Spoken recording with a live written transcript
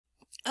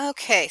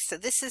Okay, so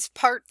this is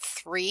part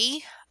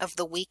 3 of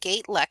the week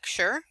 8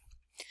 lecture.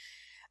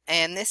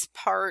 And this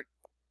part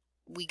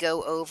we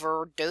go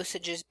over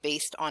dosages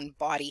based on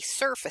body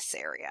surface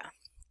area.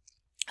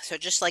 So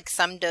just like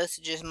some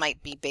dosages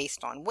might be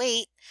based on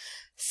weight,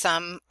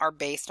 some are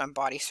based on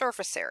body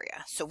surface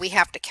area. So we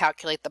have to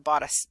calculate the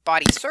body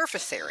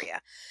surface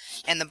area.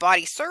 And the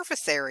body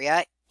surface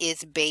area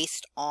is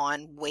based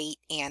on weight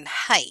and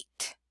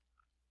height.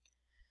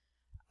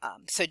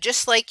 So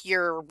just like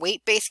your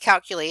weight-based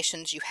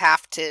calculations, you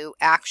have to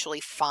actually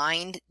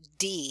find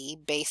D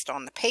based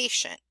on the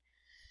patient.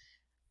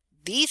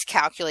 These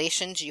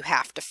calculations, you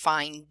have to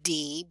find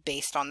D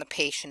based on the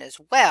patient as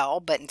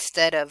well, but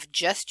instead of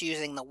just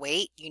using the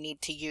weight, you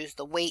need to use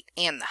the weight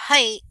and the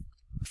height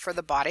for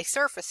the body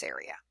surface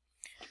area.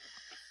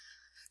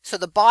 So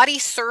the body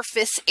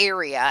surface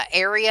area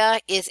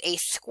is a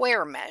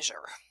square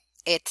measure.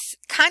 It's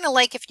kind of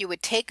like if you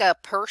would take a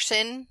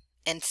person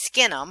and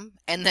skin them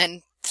and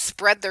then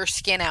spread their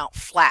skin out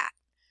flat.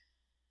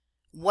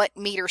 What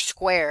meter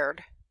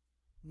squared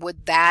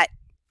would that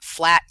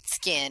flat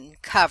skin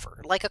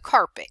cover? Like a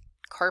carpet.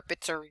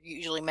 Carpets are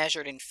usually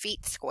measured in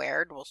feet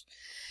squared.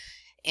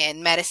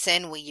 In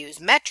medicine, we use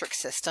metric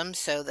systems,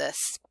 so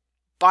this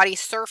body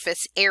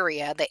surface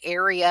area, the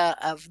area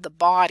of the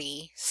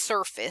body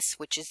surface,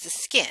 which is the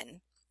skin,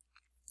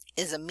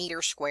 is a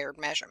meter squared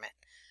measurement.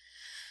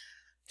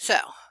 So,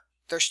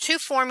 there's two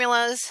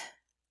formulas.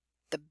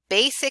 The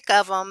basic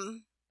of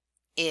them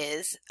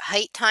is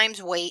height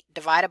times weight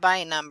divided by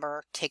a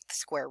number, take the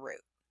square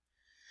root.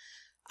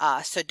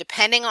 So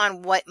depending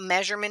on what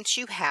measurements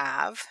you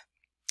have,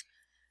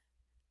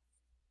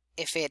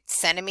 if it's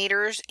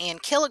centimeters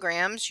and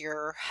kilograms,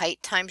 your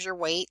height times your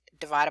weight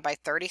divided by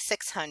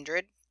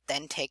 3,600,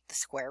 then take the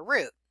square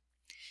root.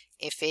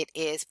 If it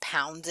is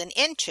pounds and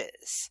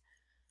inches,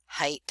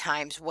 height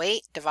times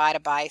weight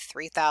divided by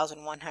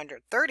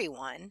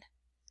 3,131,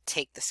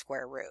 take the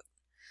square root.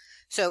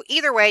 So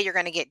either way, you're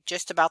going to get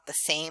just about the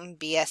same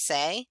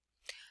BSA.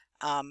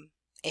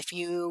 If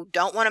you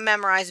don't want to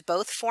memorize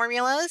both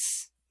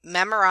formulas,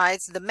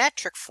 memorize the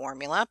metric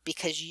formula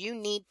because you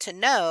need to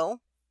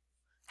know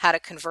how to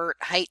convert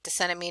height to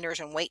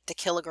centimeters and weight to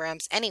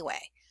kilograms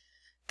anyway.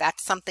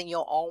 That's something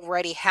you'll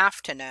already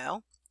have to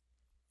know.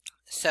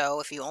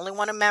 So if you only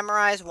want to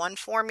memorize one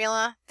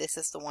formula, this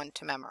is the one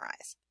to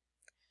memorize.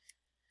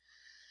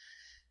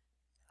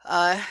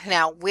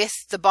 Now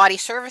with the body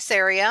surface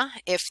area,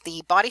 if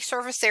the body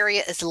surface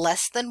area is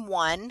less than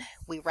 1,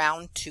 we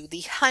round to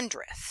the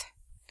 100th.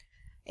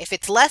 If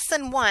it's less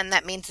than 1,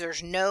 that means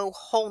there's no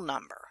whole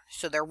number.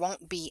 So there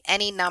won't be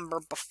any number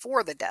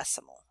before the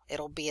decimal.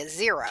 It'll be a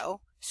 0,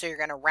 so you're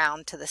going to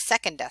round to the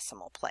second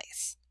decimal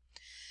place.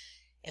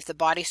 If the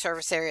body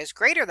surface area is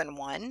greater than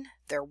 1,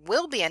 there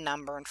will be a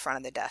number in front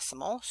of the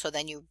decimal, so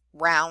then you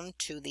round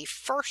to the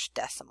first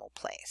decimal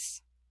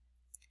place.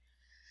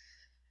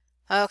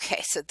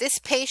 Okay, so this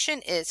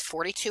patient is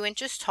 42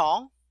 inches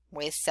tall,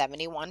 weighs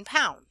 71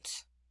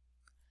 pounds.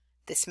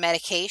 This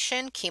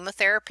medication,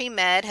 chemotherapy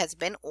med, has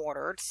been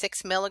ordered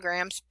 6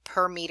 milligrams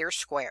per meter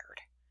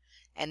squared.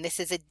 And this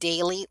is a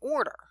daily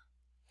order,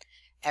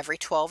 every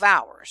 12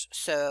 hours.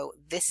 So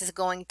this is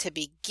going to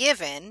be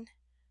given,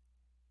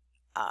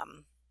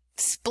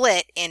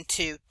 split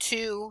into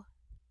 2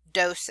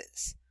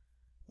 doses,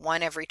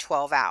 one every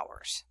 12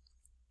 hours.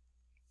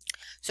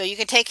 So you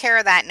can take care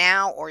of that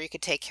now, or you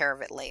could take care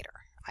of it later.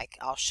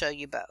 I'll show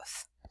you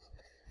both.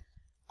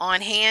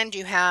 On hand,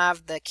 you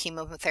have the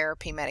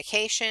chemotherapy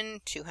medication,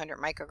 200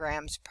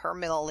 micrograms per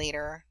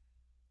milliliter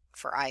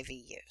for IV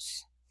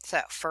use.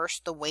 So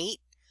first the weight,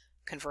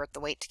 convert the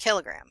weight to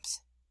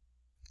kilograms.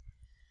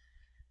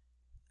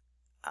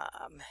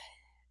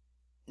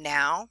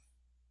 Now,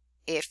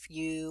 if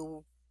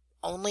you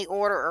only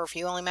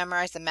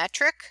memorize the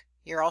metric,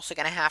 you're also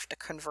going to have to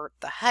convert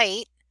the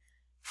height,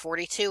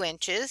 42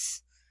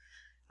 inches.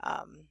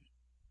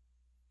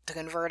 To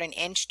convert an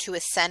inch to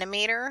a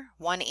centimeter,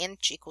 1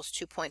 inch equals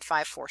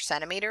 2.54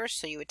 centimeters.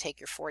 So you would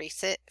take your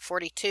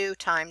 42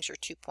 times your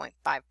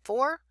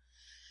 2.54,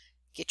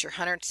 get your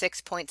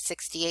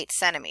 106.68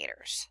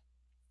 centimeters.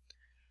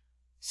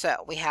 So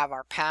we have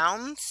our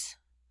pounds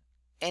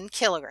in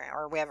kilograms,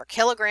 or we have our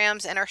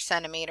kilograms and our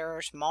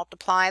centimeters,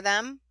 multiply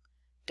them,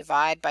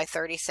 divide by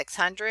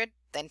 3,600,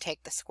 then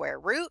take the square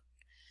root.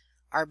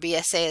 Our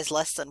BSA is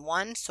less than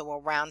 1, so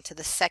we'll round to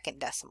the second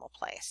decimal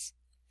place.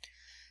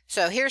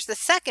 So here's the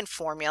second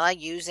formula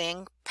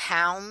using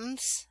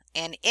pounds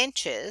and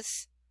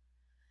inches.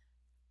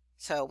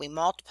 So we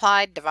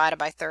multiplied, divided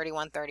by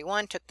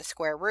 3131, took the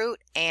square root,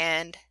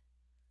 and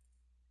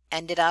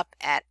ended up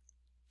at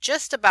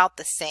just about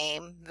the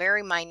same,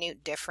 very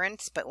minute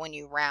difference, but when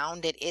you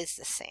round, it is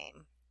the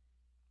same.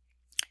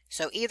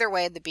 So either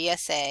way, the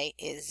BSA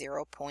is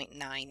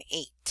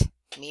 0.98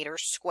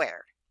 meters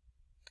squared.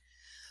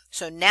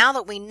 So now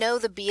that we know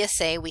the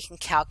BSA, we can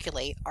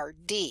calculate our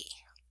D.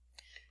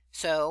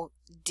 So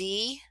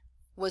D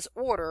was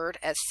ordered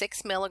as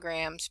 6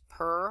 milligrams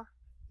per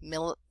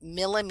meter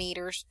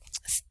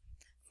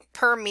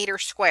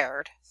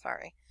squared.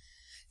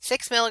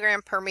 6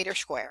 milligram per meter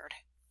squared.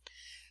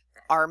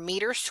 Our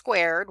meter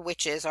squared,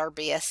 which is our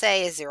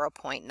BSA, is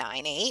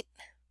 0.98.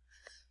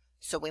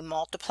 So we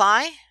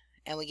multiply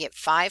and we get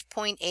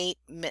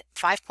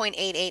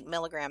 5.88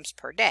 milligrams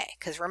per day.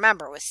 Because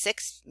remember, it was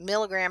 6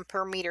 milligram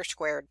per meter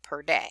squared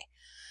per day.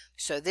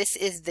 So this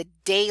is the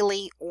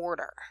daily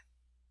order.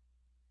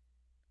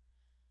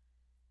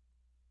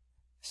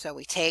 So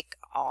we take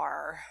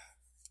our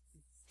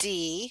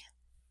D,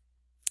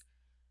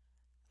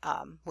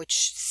 which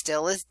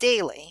still is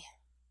daily,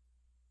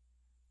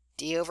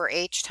 D over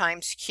H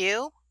times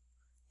Q.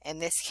 In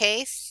this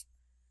case,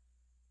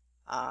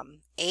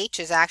 H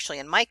is actually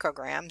in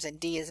micrograms and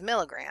D is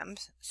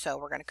milligrams. So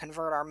we're going to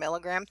convert our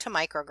milligram to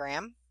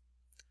microgram,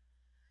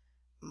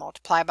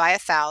 multiply by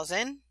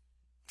 1,000,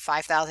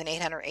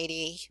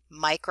 5,880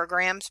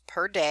 micrograms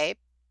per day.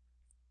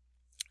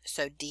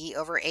 So D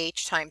over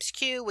H times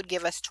Q would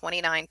give us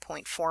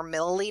 29.4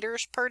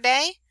 milliliters per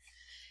day.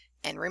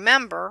 And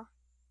remember,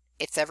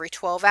 it's every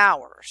 12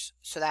 hours.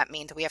 So that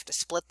means we have to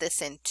split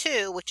this in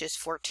two, which is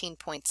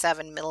 14.7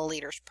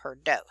 milliliters per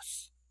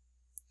dose.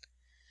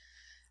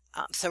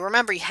 So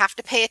remember, you have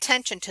to pay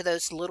attention to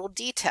those little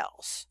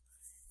details.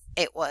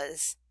 It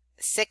was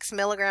 6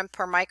 milligram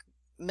per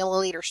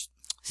milliliters,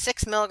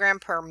 6 milligram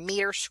per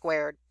meter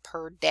squared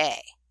per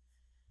day,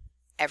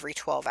 every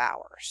 12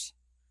 hours.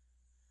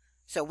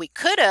 So we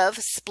could have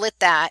split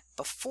that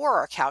before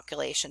our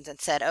calculations and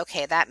said,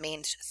 okay, that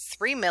means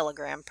 3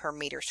 milligram per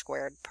meter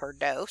squared per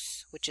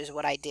dose, which is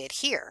what I did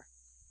here.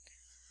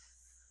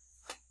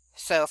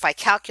 So if I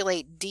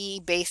calculate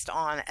D based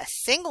on a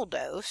single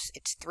dose,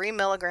 it's 3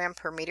 milligram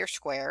per meter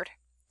squared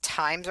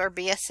times our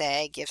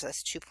BSA gives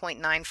us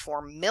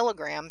 2.94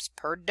 milligrams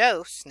per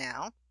dose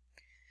now.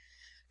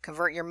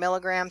 Convert your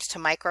milligrams to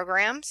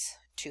micrograms,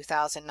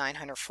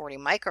 2,940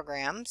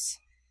 micrograms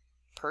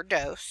per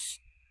dose,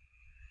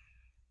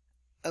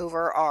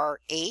 over our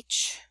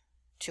H,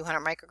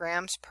 200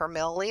 micrograms per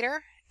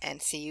milliliter,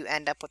 and see you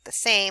end up with the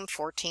same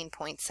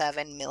 14.7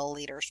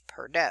 milliliters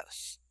per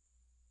dose.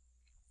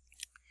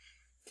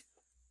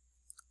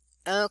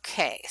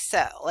 Okay,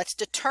 so let's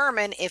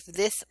determine if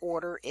this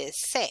order is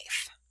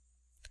safe.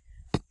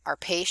 Our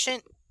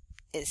patient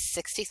is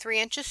 63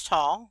 inches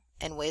tall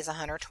and weighs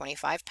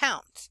 125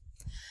 pounds.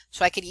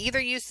 So I could either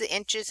use the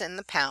inches and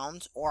the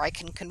pounds, or I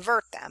can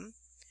convert them.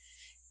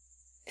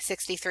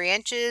 63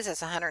 inches is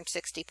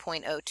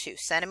 160.02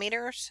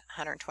 centimeters,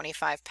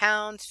 125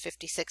 pounds,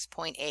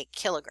 56.8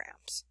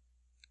 kilograms.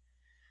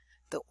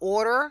 The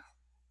order,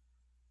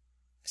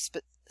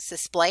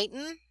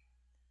 cisplatin,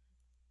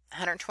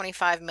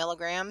 125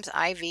 milligrams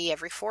IV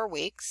every 4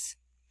 weeks.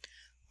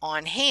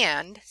 On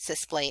hand,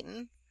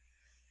 cisplatin,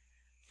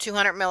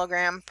 200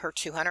 milligram per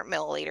 200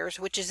 milliliters,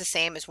 which is the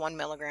same as 1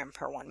 milligram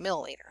per 1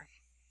 milliliter.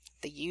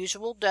 The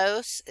usual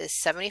dose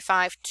is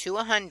 75 to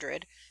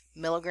 100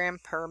 milligram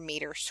per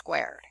meter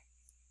squared.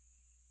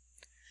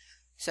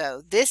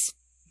 So this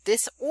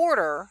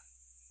order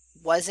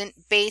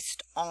wasn't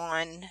based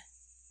on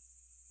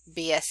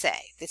BSA.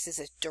 This is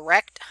a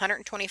direct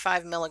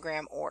 125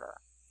 milligram order.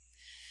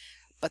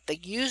 But the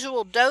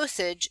usual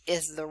dosage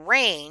is the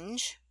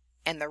range,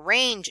 and the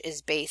range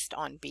is based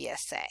on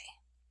BSA.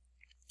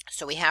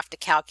 So we have to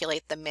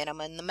calculate the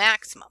minimum and the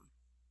maximum.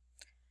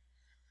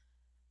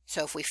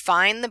 So if we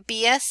find the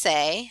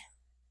BSA,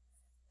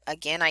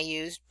 again, I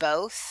used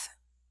both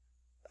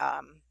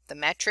the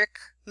metric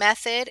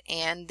method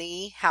and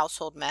the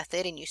household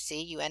method, and you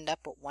see you end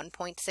up with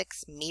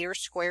 1.6 meters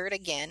squared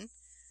again.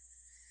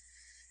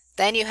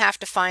 Then you have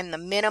to find the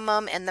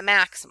minimum and the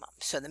maximum.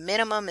 So the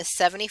minimum is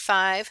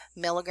 75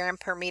 milligram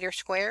per meter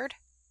squared.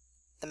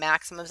 The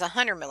maximum is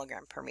 100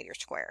 milligram per meter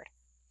squared.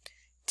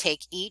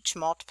 Take each,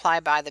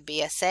 multiply by the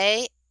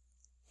BSA,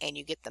 and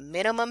you get the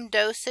minimum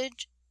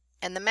dosage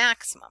and the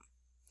maximum.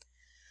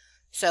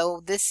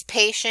 So this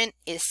patient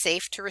is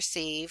safe to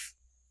receive,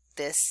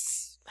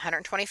 this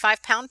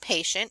 125 pound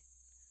patient,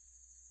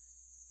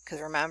 because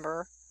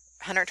remember,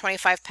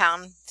 125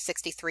 pound,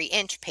 63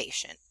 inch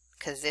patient,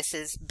 because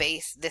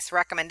this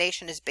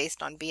recommendation is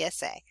based on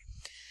BSA,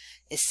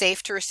 is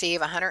safe to receive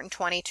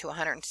 120 to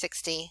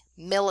 160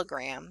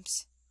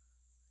 milligrams.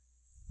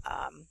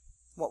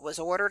 What was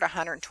ordered,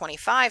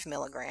 125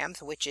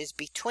 milligrams, which is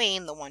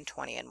between the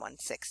 120 and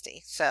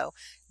 160. So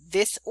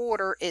this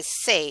order is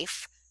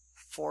safe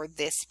for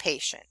this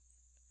patient.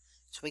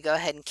 So we go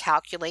ahead and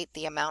calculate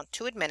the amount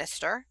to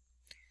administer.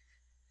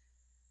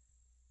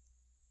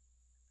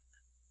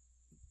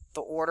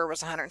 The order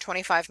was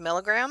 125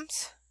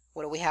 milligrams.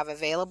 What do we have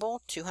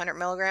available? 200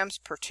 milligrams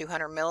per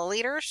 200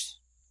 milliliters,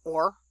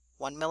 or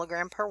 1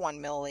 milligram per 1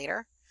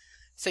 milliliter.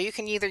 So you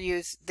can either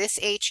use this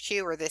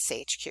HQ or this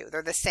HQ.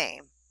 They're the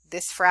same.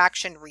 This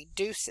fraction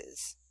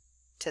reduces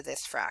to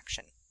this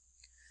fraction.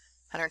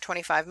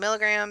 125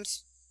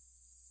 milligrams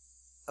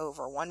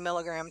over 1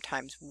 milligram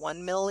times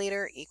 1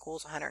 milliliter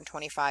equals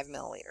 125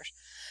 milliliters.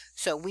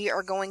 So we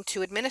are going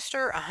to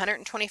administer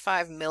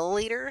 125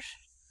 milliliters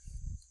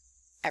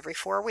every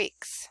 4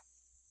 weeks.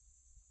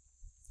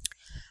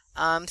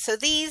 So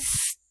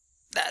these,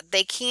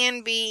 they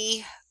can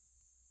be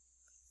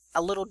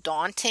a little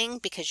daunting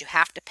because you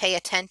have to pay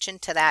attention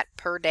to that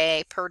per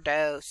day, per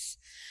dose,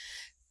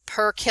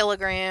 per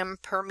kilogram,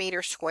 per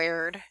meter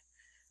squared.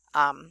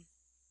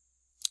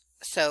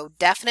 So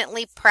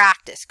definitely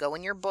practice. Go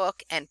in your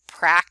book and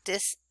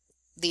practice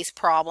these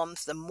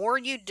problems. The more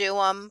you do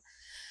them,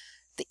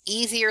 the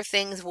easier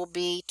things will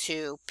be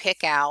to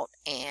pick out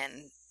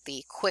and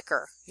the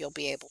quicker you'll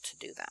be able to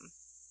do them.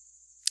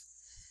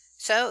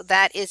 So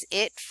that is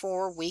it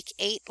for week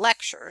 8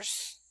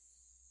 lectures.